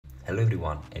Hello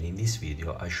everyone, and in this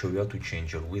video I show you how to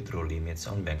change your withdrawal limits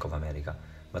on Bank of America.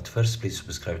 But first please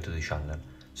subscribe to the channel.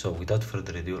 So without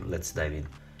further ado, let's dive in.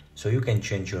 So you can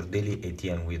change your daily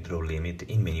ATM withdrawal limit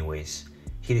in many ways.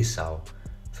 Here is how.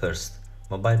 First,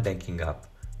 mobile banking app.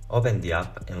 Open the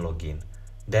app and log in.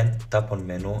 Then tap on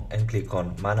menu and click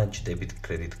on Manage Debit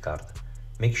Credit Card.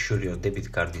 Make sure your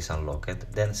debit card is unlocked,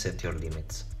 then set your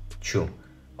limits. 2.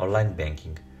 Online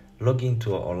banking. Log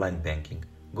into online banking.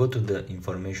 Go to the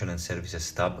Information and Services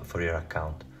tab for your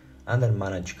account. Under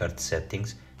Manage Card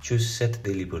Settings, choose Set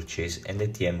Daily Purchase and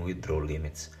ATM Withdrawal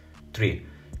Limits. 3.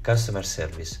 Customer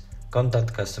Service.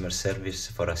 Contact Customer Service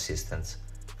for assistance.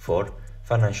 4.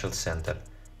 Financial Center.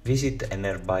 Visit a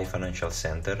nearby financial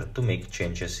center to make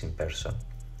changes in person.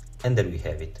 And there we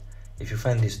have it. If you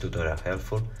find this tutorial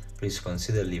helpful, please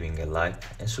consider leaving a like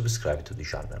and subscribe to the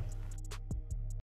channel.